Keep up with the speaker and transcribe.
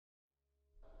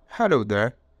Hello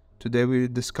there. Today we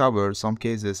will discover some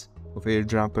cases of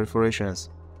eardrum perforations.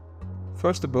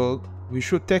 First of all, we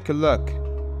should take a look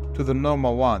to the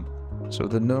normal one. So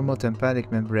the normal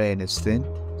tympanic membrane is thin,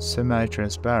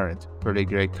 semi-transparent, pearly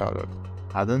gray color.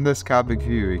 At endoscopic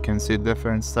view, you can see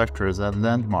different structures and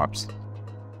landmarks.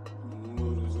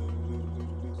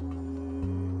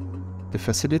 To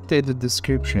facilitate the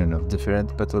description of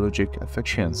different pathologic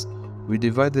affections, we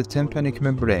divide the tympanic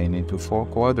membrane into 4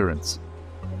 quadrants.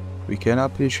 We can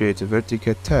appreciate a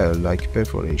vertical tail-like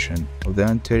perforation of the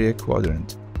anterior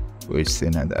quadrant, which is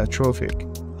thin and atrophic,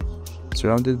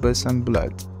 surrounded by some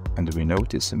blood, and we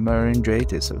notice a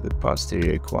meningitis of the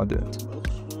posterior quadrant.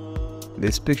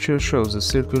 This picture shows a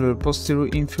circular posterior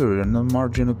inferior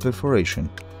non-marginal perforation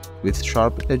with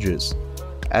sharp edges,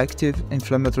 active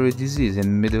inflammatory disease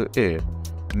in middle ear,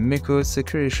 mucous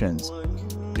secretions.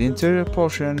 The interior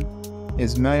portion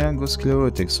is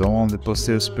myangosclerotic, so on the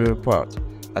posterior superior part,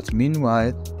 and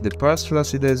meanwhile the pars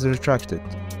flaccida is retracted.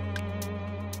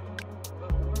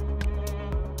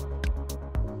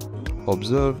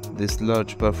 Observe this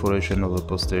large perforation of the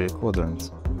posterior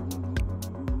quadrant.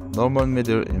 Normal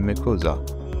middle in mucosa.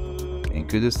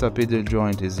 Incudostapedial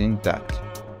joint is intact.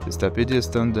 The stapedius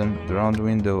tendon, the round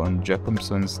window, and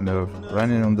Jacobson's nerve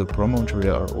running on the promontory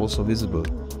are also visible.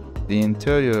 The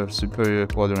interior superior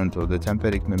quadrant of the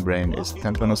tympanic membrane is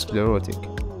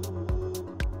tympanosclerotic.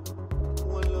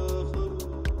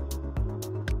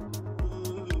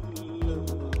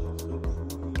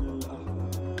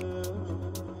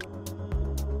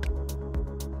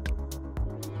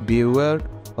 Be aware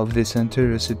of this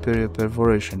anterior superior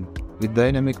perforation with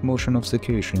dynamic motion of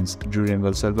secretions during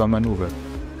Valsalva maneuver.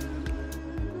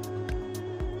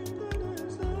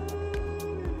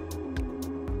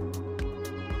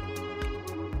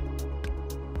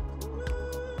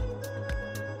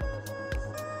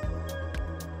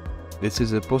 This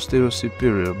is a posterior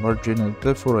superior marginal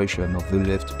perforation of the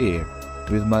left ear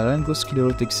with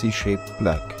myangosclerotic C-shaped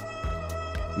plaque.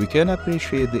 We can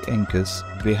appreciate the incus.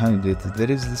 Behind it,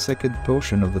 there is the second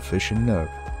portion of the facial nerve.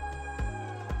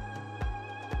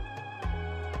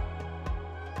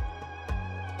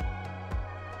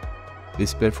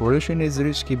 This perforation is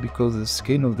risky because the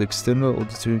skin of the external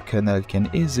auditory canal can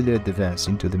easily advance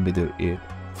into the middle ear,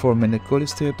 forming a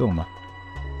cholesteatoma.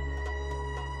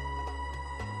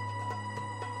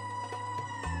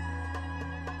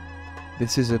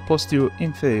 This is a posterior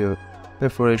inferior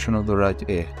perforation of the right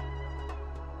ear.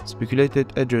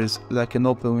 Spiculated edges like an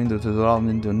open window to the round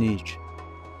window niche.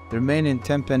 The remaining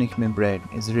tympanic membrane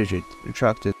is rigid,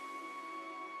 retracted,